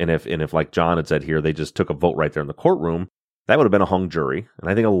works, and if like John had said here, they just took a vote right there in the courtroom, that would have been a hung jury, and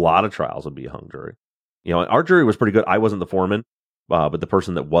I think a lot of trials would be a hung jury. Our jury was pretty good. I wasn't the foreman, but the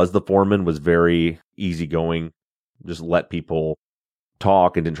person that was the foreman was very easygoing, just let people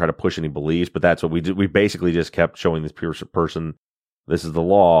talk and didn't try to push any beliefs. But that's what we did. We basically just kept showing this person, this is the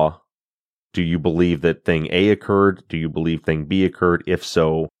law. Do you believe that thing A occurred? Do you believe thing B occurred? If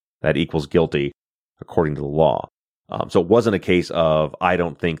so, that equals guilty according to the law. So it wasn't a case of, I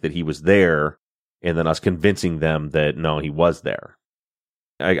don't think that he was there, and then us convincing them that no, he was there.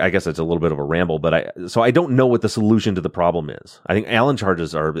 I guess it's a little bit of a ramble, but so I don't know what the solution to the problem is. I think Allen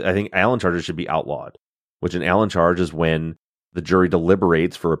charges should be outlawed, which an Allen charge is when the jury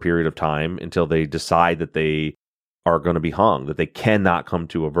deliberates for a period of time until they decide that they are going to be hung, that they cannot come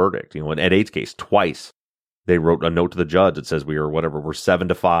to a verdict. In Ed 8's case, twice they wrote a note to the judge that says we're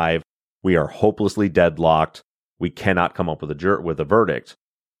 7-5, we are hopelessly deadlocked, we cannot come up with a verdict.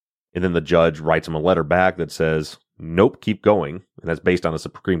 And then the judge writes them a letter back that says, nope, keep going. And that's based on a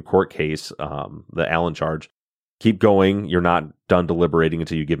Supreme Court case, the Allen charge. Keep going, you're not done deliberating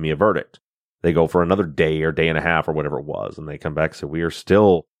until you give me a verdict. They go for another day or day and a half or whatever it was, and they come back and say, we are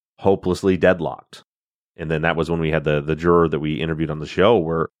still hopelessly deadlocked. And then that was when we had the juror that we interviewed on the show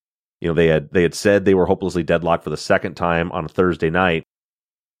where, they had said they were hopelessly deadlocked for the second time on a Thursday night.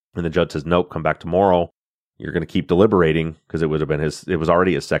 And the judge says, nope, come back tomorrow. You're going to keep deliberating, because it was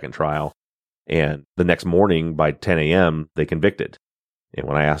already his second trial. And the next morning by 10 a.m., they convicted. And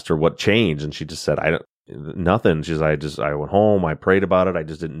when I asked her what changed, and she just said, nothing. She says, I went home, I prayed about it, I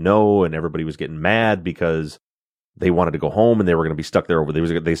just didn't know, and everybody was getting mad because they wanted to go home and they were going to be stuck there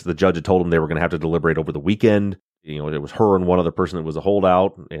the judge had told them they were going to have to deliberate over the weekend. It was her and one other person that was a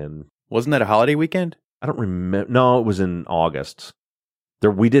holdout. And wasn't that a holiday weekend? I don't remember. No, it was in August.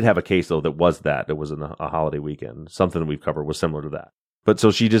 We did have a case though that was in a holiday weekend. Something that we've covered was similar to that. But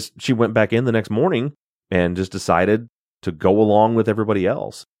so she went back in the next morning and just decided to go along with everybody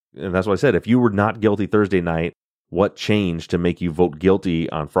else. And that's what I said. If you were not guilty Thursday night, what changed to make you vote guilty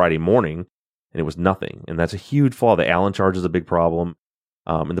on Friday morning? And it was nothing. And that's a huge flaw. The Allen charge is a big problem.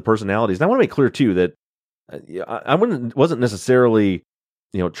 And the personalities. And I want to make clear too that I wasn't necessarily,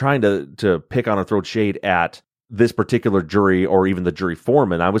 trying to pick on or throw shade at this particular jury or even the jury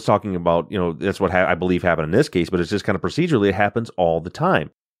foreman. I was talking about, that's what I believe happened in this case, but it's just kind of procedurally, it happens all the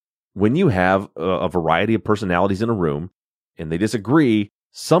time. When you have a variety of personalities in a room and they disagree,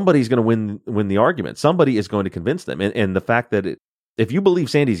 somebody's going to win the argument. Somebody is going to convince them. And the fact that if you believe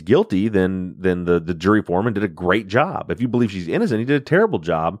Sandy's guilty, then the jury foreman did a great job. If you believe she's innocent, he did a terrible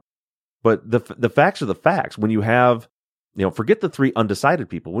job. But the facts are the facts. When you have, forget the 3 undecided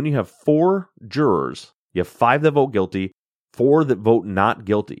people. When you have 4 jurors, you have 5 that vote guilty, 4 that vote not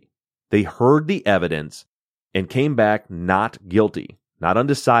guilty. They heard the evidence and came back not guilty. Not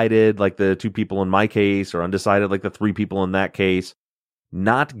undecided like the 2 people in my case, or undecided like the 3 people in that case.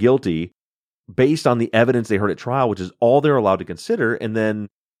 Not guilty based on the evidence they heard at trial, which is all they're allowed to consider. And then,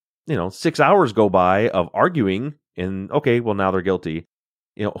 6 hours go by of arguing, and okay, well, now they're guilty.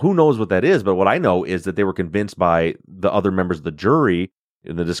 Who knows what that is? But what I know is that they were convinced by the other members of the jury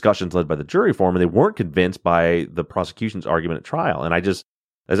in the discussions led by the jury forum, and they weren't convinced by the prosecution's argument at trial. And I just,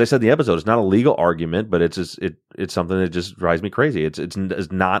 as I said in the episode, it's not a legal argument, but it's just, it's something that just drives me crazy.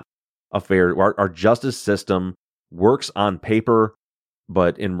 It's not a fair. Our justice system works on paper,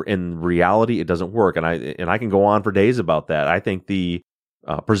 but in reality, it doesn't work. And I can go on for days about that. I think the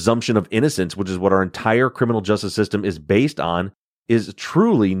presumption of innocence, which is what our entire criminal justice system is based on, is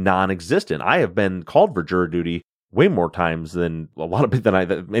truly non-existent. I have been called for juror duty way more times than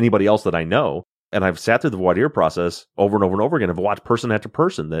anybody else that I know. And I've sat through the voir dire process over and over and over again. I've watched person after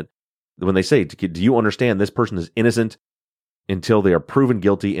person that when they say, do you understand this person is innocent until they are proven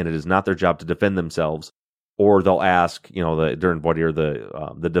guilty and it is not their job to defend themselves? Or they'll ask, during voir dire,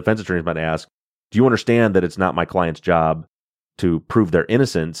 the defense attorneys might ask, do you understand that it's not my client's job to prove their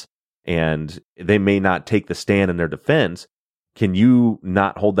innocence, and they may not take the stand in their defense? Can you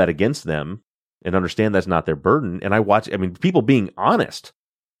not hold that against them and understand that's not their burden? And people being honest,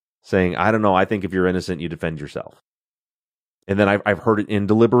 saying, I don't know, I think if you're innocent, you defend yourself. And then I've heard it in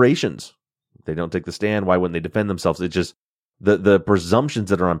deliberations. If they don't take the stand, why wouldn't they defend themselves? It's just the presumptions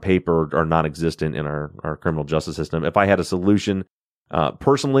that are on paper are non-existent in our criminal justice system. If I had a solution,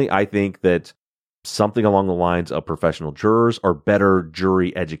 personally, I think that something along the lines of professional jurors or better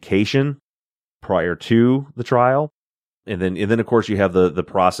jury education prior to the trial. And then of course you have the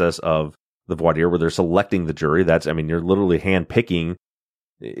process of the voir dire where they're selecting the jury. You're literally hand picking.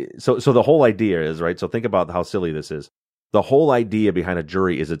 So the whole idea is, right? So think about how silly this is. The whole idea behind a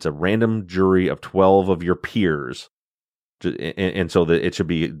jury is it's a random jury of 12 of your peers. And so that it should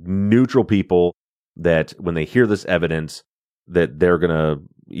be neutral people that when they hear this evidence that they're going to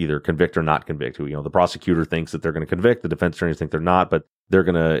either convict or not convict. The prosecutor thinks that they're going to convict, the defense attorneys think they're not, but it's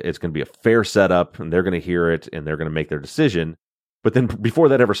going to be a fair setup and they're going to hear it and they're going to make their decision. But then before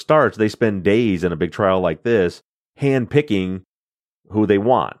that ever starts, they spend days in a big trial like this hand picking who they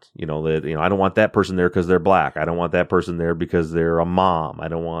want. I don't want that person there because they're black. I don't want that person there because they're a mom. I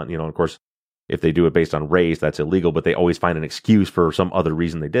don't want, of course, if they do it based on race, that's illegal, but they always find an excuse for some other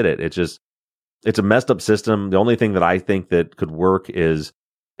reason they did it. It's a messed up system. The only thing that I think that could work is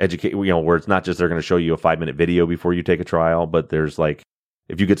educate, where it's not just they're going to show you a 5-minute video before you take a trial, but there's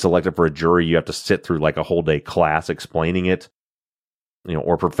if you get selected for a jury, you have to sit through a whole day class explaining it,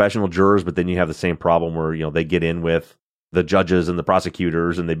 or professional jurors, but then you have the same problem where, they get in with the judges and the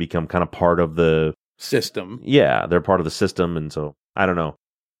prosecutors and they become kind of part of the system. Yeah, they're part of the system. And so, I don't know.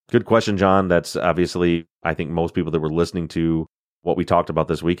 Good question, John. That's obviously, I think most people that were listening to what we talked about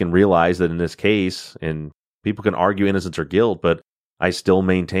this week and realize that in this case, and people can argue innocence or guilt, but I still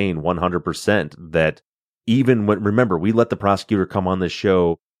maintain 100% that even when, remember, we let the prosecutor come on this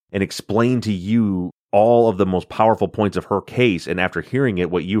show and explain to you all of the most powerful points of her case. And after hearing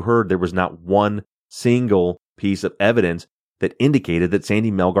it, what you heard, there was not one single piece of evidence that indicated that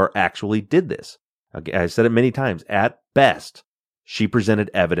Sandy Melgar actually did this. I said it many times. At best, she presented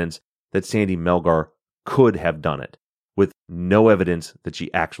evidence that Sandy Melgar could have done it, with no evidence that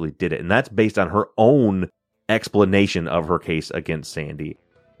she actually did it. And that's based on her own explanation of her case against Sandy.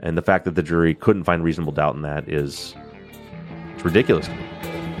 And the fact that the jury couldn't find reasonable doubt in that it's ridiculous to me.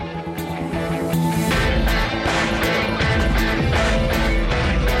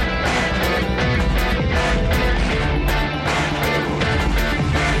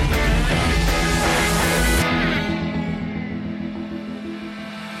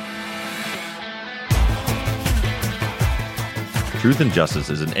 Truth and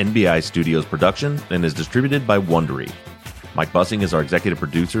Justice is an NBI Studios production and is distributed by Wondery. Mike Bussing is our executive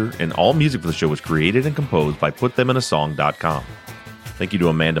producer, and all music for the show was created and composed by PutThemInASong.com. Thank you to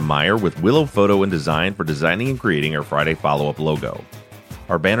Amanda Meyer with Willow Photo and Design for designing and creating our Friday Follow-Up logo.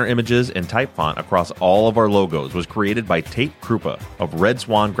 Our banner images and type font across all of our logos was created by Tate Krupa of Red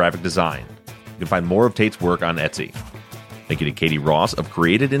Swan Graphic Design. You can find more of Tate's work on Etsy. Thank you to Katie Ross of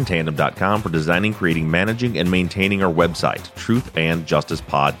CreatedInTandem.com for designing, creating, managing, and maintaining our website,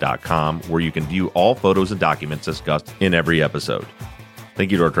 truthandjusticepod.com, where you can view all photos and documents discussed in every episode.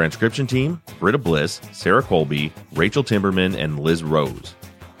 Thank you to our transcription team, Britta Bliss, Sarah Colby, Rachel Timberman, and Liz Rose.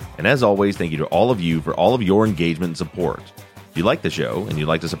 And as always, thank you to all of you for all of your engagement and support. If you like the show and you'd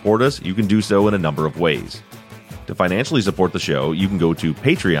like to support us, you can do so in a number of ways. To financially support the show, you can go to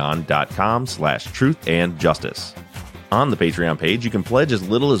patreon.com/truthandjustice. On the Patreon page, you can pledge as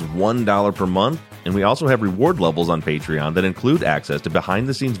little as $1 per month, and we also have reward levels on Patreon that include access to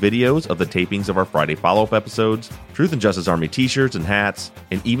behind-the-scenes videos of the tapings of our Friday Follow-Up episodes, Truth and Justice Army t-shirts and hats,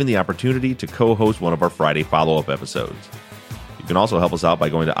 and even the opportunity to co-host one of our Friday Follow-Up episodes. You can also help us out by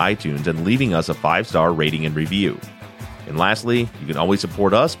going to iTunes and leaving us a 5-star rating and review. And lastly, you can always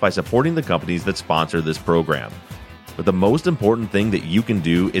support us by supporting the companies that sponsor this program. But the most important thing that you can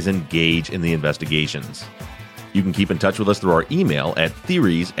do is engage in the investigations. You can keep in touch with us through our email at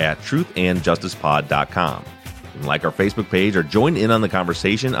theories@truthandjusticepod.com. You can like our Facebook page or join in on the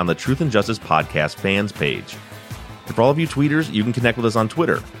conversation on the Truth and Justice Podcast fans page. And for all of you tweeters, you can connect with us on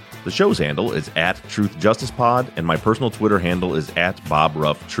Twitter. The show's handle is @TruthJusticePod, and my personal Twitter handle is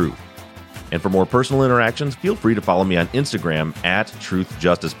 @BobRuffTruth. And for more personal interactions, feel free to follow me on Instagram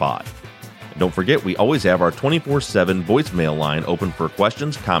 @TruthJusticePod. And don't forget, we always have our 24/7 voicemail line open for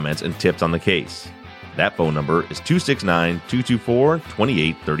questions, comments, and tips on the case. That phone number is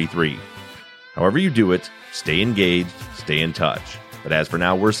 269-224-2833. However you do it, stay engaged, stay in touch. But as for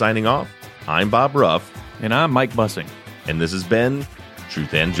now, we're signing off. I'm Bob Ruff. And I'm Mike Bussing. And this has been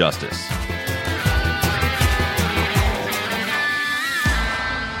Truth and Justice.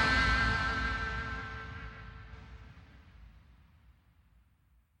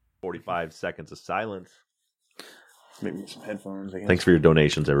 "45 seconds of silence." Maybe some headphones, I guess. Thanks for your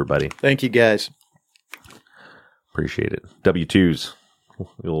donations, everybody. Thank you, guys. Appreciate it. W-2s. A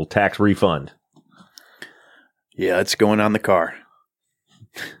little tax refund. Yeah, it's going on the car.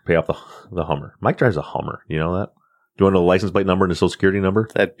 Pay off the Hummer. Mike drives a Hummer. You know that? Do you want to know the license plate number and the social security number?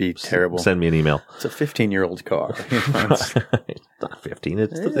 That'd be terrible. Send me an email. It's a 15-year-old car. It's not 15.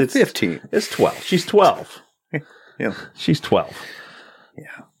 It's 15. It's 12. She's 12. Yeah. She's 12. Yeah.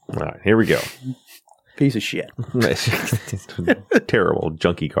 All right, here we go. Piece of shit. Terrible,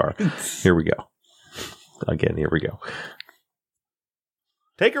 junky car. Here we go. Again, here we go.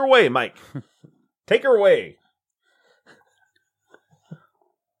 Take her away, Mike. Take her away.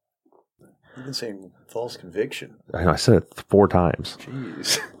 You've been saying false conviction. I know, I said it 4 times.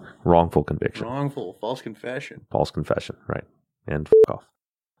 Jeez. Wrongful conviction. Wrongful, false confession. False confession, right. And off.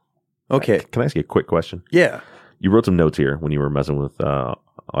 Okay. Can I ask you a quick question? Yeah. You wrote some notes here when you were messing with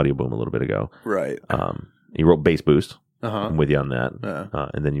Audio Boom a little bit ago. Right. You wrote bass boost. Uh-huh. I'm with you on that. Yeah.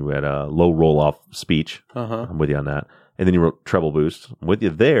 And then you had a low roll-off speech. Uh-huh. I'm with you on that. And then you wrote treble boost. I'm with you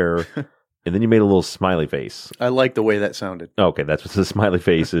there. And then you made a little smiley face. I like the way that sounded. Okay, that's what the smiley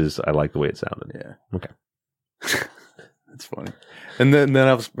face is. I like the way it sounded. Yeah. Okay. That's funny. And then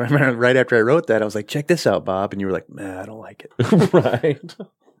I was, right after I wrote that, I was like, check this out, Bob. And you were like, nah, I don't like it. Right.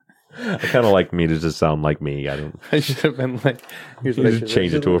 I kind of like me to just sound like me. I should have been like, here's what I should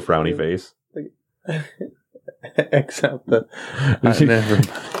change it to a frowny face. X out the. Never.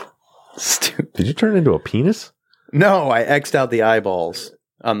 Stupid. Did you turn it into a penis? No, I X'd out the eyeballs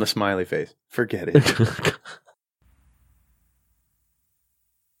on the smiley face. Forget it.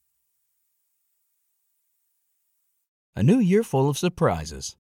 A new year full of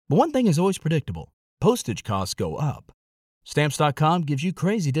surprises. But one thing is always predictable. Postage costs go up. Stamps.com gives you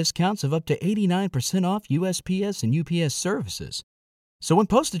crazy discounts of up to 89% off USPS and UPS services. So when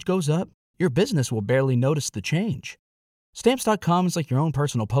postage goes up, your business will barely notice the change. Stamps.com is like your own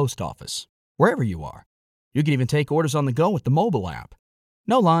personal post office, wherever you are. You can even take orders on the go with the mobile app.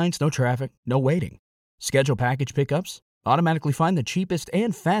 No lines, no traffic, no waiting. Schedule package pickups, automatically find the cheapest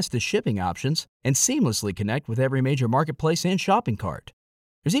and fastest shipping options, and seamlessly connect with every major marketplace and shopping cart.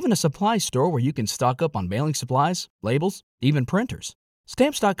 There's even a supply store where you can stock up on mailing supplies, labels, even printers.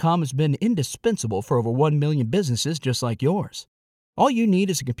 Stamps.com has been indispensable for over 1 million businesses just like yours. All you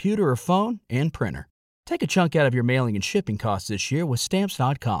need is a computer or phone and printer. Take a chunk out of your mailing and shipping costs this year with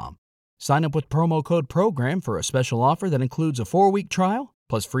Stamps.com. Sign up with promo code PROGRAM for a special offer that includes a 4-week trial,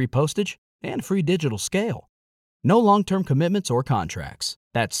 plus free postage and free digital scale. No long-term commitments or contracts.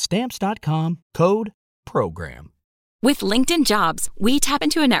 That's Stamps.com, code PROGRAM. With LinkedIn Jobs, we tap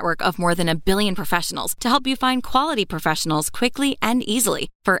into a network of more than 1 billion professionals to help you find quality professionals quickly and easily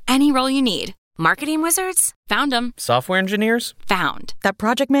for any role you need. Marketing wizards? Found them. Software engineers? Found. That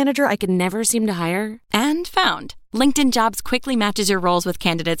project manager I could never seem to hire? And found. LinkedIn Jobs quickly matches your roles with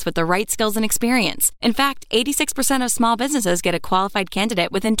candidates with the right skills and experience. In fact, 86% of small businesses get a qualified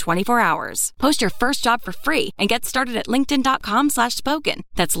candidate within 24 hours. Post your first job for free and get started at linkedin.com/spoken.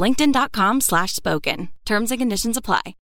 That's linkedin.com/spoken. Terms and conditions apply.